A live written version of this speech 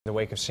In the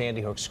wake of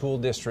Sandy Hook, school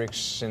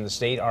districts in the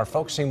state are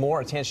focusing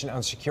more attention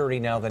on security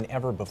now than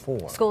ever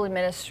before. School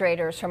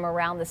administrators from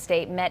around the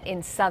state met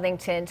in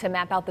Southington to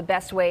map out the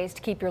best ways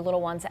to keep your little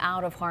ones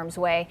out of harm's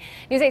way.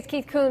 News 8's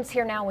Keith Coons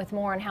here now with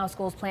more on how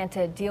schools plan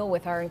to deal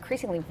with our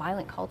increasingly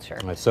violent culture.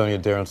 Sonia,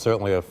 Darren,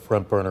 certainly a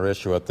front burner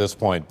issue at this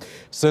point.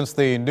 Since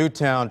the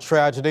Newtown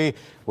tragedy,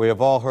 we have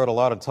all heard a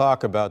lot of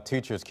talk about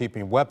teachers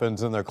keeping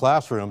weapons in their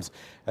classrooms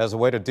as a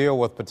way to deal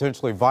with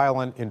potentially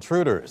violent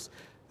intruders.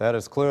 That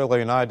is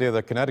clearly an idea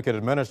that Connecticut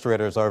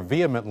administrators are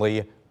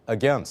vehemently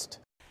against.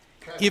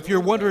 If you're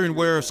wondering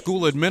where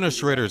school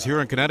administrators here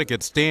in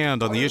Connecticut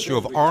stand on the issue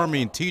of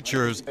arming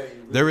teachers,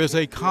 there is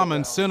a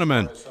common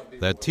sentiment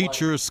that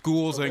teachers,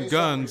 schools, and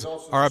guns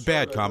are a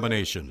bad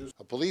combination.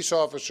 A police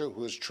officer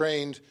who is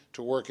trained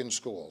to work in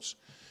schools.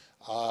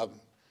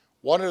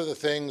 One of the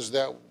things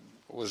that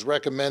was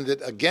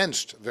recommended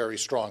against very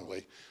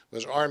strongly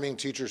was arming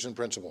teachers and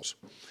principals.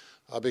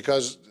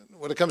 Because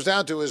what it comes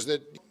down to is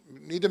that you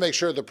need to make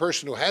sure the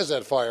person who has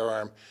that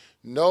firearm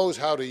knows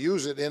how to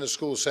use it in a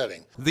school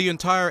setting. The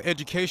entire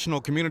educational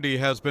community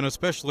has been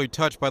especially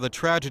touched by the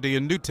tragedy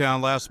in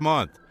Newtown last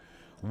month.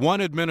 One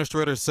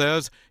administrator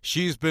says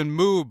she's been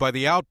moved by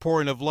the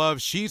outpouring of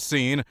love she's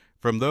seen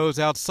from those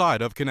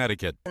outside of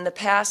Connecticut. In the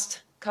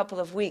past couple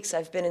of weeks,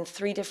 I've been in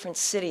 3 different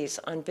cities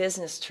on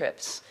business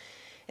trips,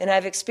 and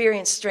I've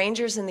experienced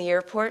strangers in the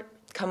airport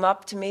come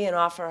up to me and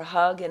offer a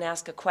hug and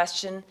ask a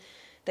question.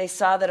 They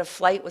saw that a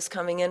flight was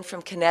coming in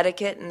from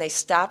Connecticut, and they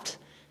stopped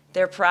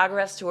their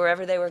progress to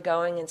wherever they were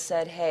going and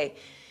said, "Hey,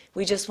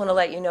 we just want to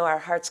let you know our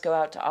hearts go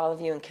out to all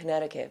of you in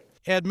Connecticut."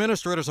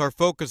 Administrators are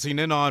focusing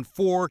in on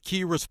 4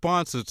 key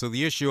responses to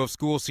the issue of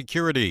school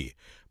security: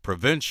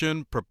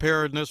 prevention,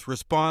 preparedness,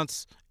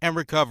 response, and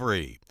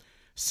recovery.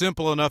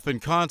 Simple enough in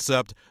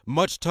concept,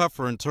 much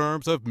tougher in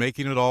terms of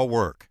making it all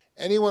work.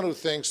 Anyone who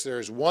thinks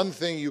there's one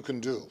thing you can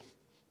do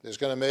that's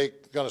going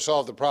to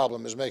solve the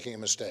problem is making a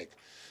mistake.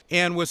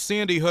 And with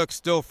Sandy Hook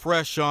still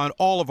fresh on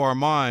all of our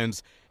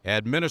minds,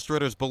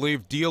 administrators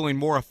believe dealing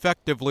more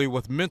effectively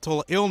with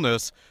mental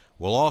illness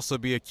will also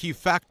be a key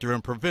factor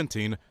in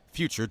preventing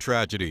future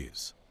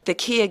tragedies. The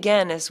key,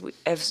 again, as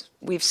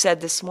we've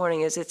said this morning,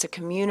 is it's a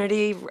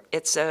community,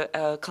 it's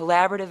a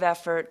collaborative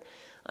effort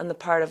on the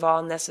part of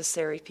all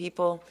necessary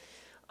people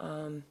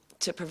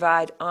to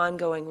provide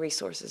ongoing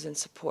resources and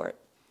support.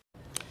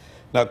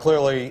 Now,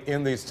 clearly,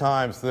 in these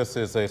times, this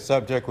is a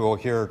subject we will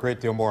hear a great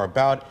deal more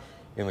about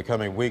in the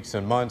coming weeks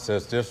and months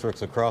as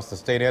districts across the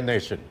state and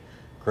nation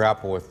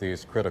grapple with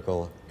these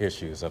critical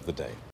issues of the day.